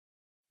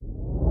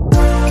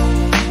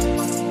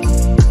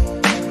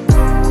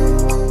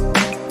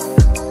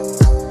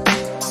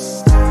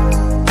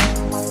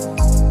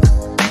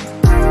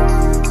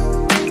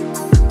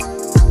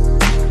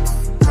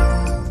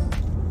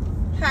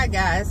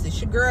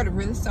girl, the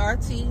Realist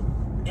RT,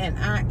 and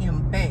I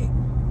am back.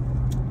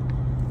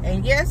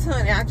 And yes,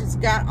 honey, I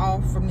just got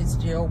off from this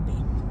job.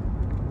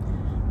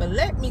 But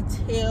let me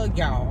tell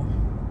y'all,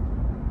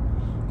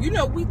 you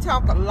know, we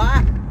talk a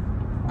lot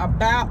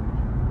about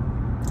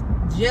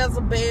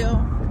Jezebel,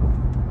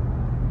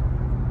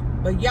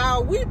 but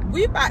y'all,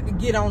 we about to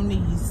get on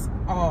these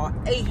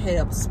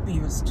Ahab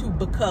spirits too,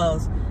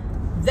 because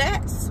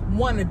that's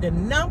one of the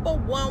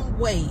 #1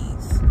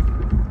 ways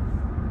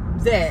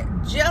that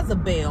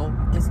Jezebel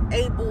is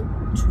able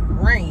to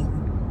reign.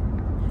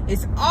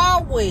 It's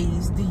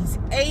always these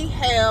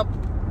Ahab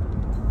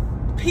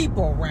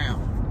people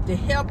around to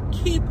help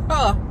keep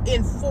her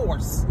in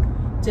force,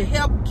 to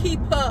help keep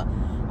her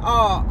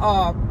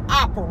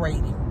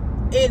operating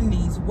in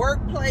these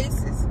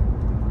workplaces,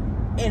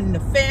 in the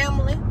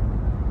family,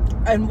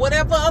 and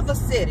whatever other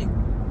setting.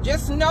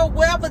 Just know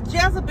wherever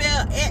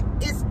Jezebel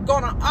is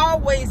gonna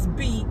always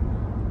be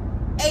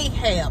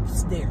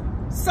Ahabs there.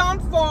 Some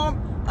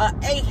form of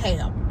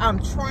Ahab. I'm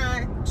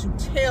trying to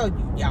tell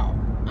you, y'all.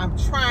 I'm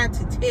trying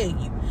to tell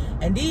you.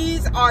 And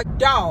these are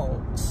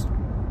dogs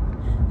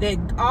that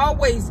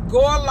always go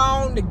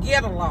along to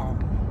get along.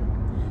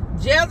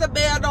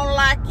 Jezebel don't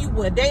like you,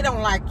 well, they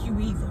don't like you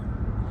either.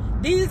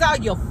 These are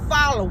your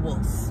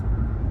followers.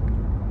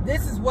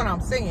 This is what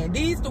I'm saying.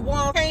 These the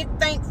ones can't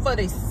think for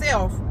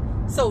themselves,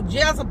 so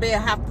Jezebel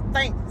have to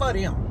think for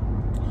them.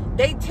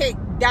 They take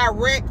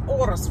direct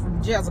orders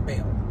from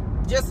Jezebel.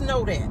 Just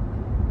know that.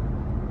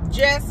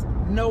 Just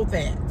know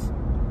that.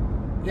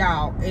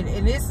 Y'all,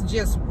 and it's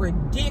just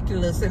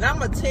ridiculous. And I'm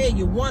going to tell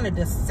you, one of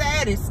the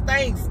saddest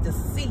things to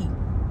see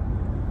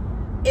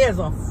is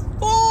a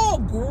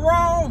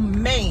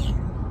full-grown man.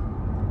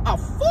 A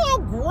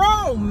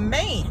full-grown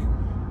man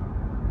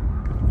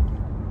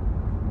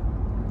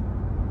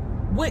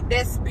with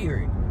that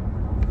spirit,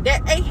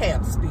 that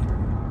Ahab spirit.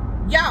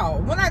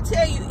 Y'all, when I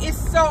tell you, it's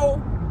so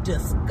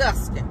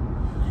disgusting,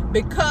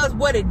 because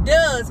what it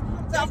does,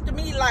 it's off to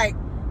me like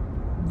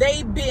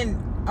they've been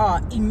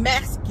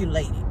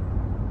emasculated,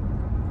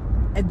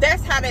 and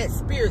that's how that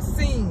spirit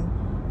seems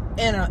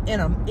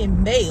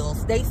in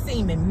males. They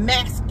seem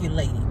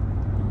emasculated,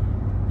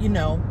 you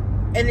know,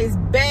 and it's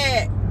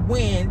bad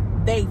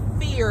when they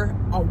fear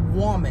a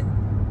woman.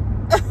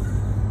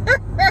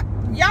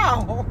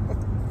 Y'all,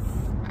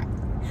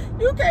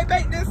 you can't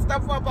make this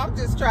stuff up. I'm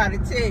just trying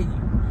to tell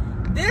you.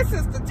 This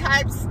is the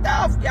type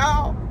stuff,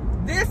 y'all.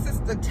 This is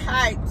the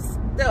type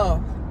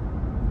stuff,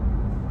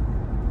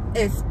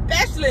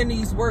 especially in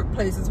these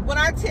workplaces. When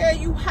I tell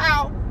you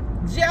how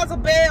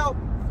Jezebel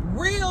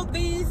reeled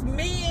these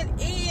men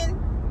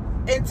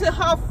into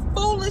her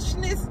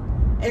foolishness,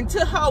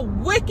 into her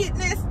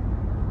wickedness,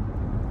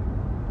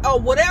 or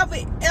whatever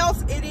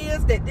else it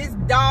is that this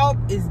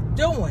dog is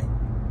doing.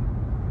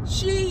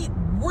 She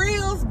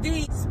reels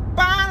these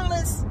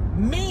spineless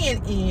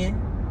men in,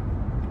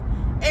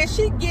 and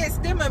she gets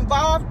them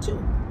involved too.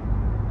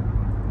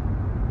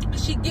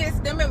 She gets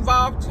them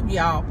involved too,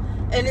 y'all.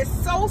 And it's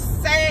so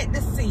sad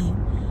to see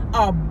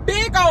a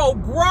big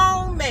old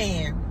grown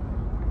man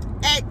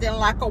acting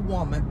like a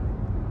woman.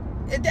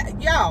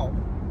 Y'all,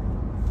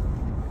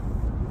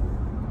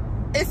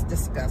 it's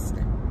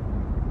disgusting.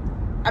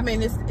 I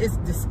mean, it's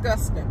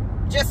disgusting.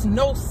 Just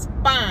no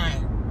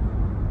spine.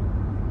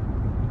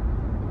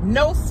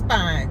 No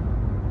spine.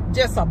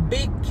 Just a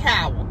big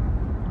coward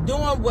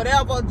doing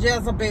whatever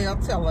Jezebel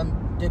tell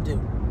him to do.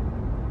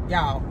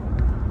 Y'all,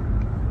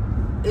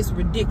 it's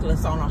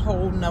ridiculous on a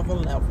whole nother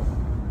level.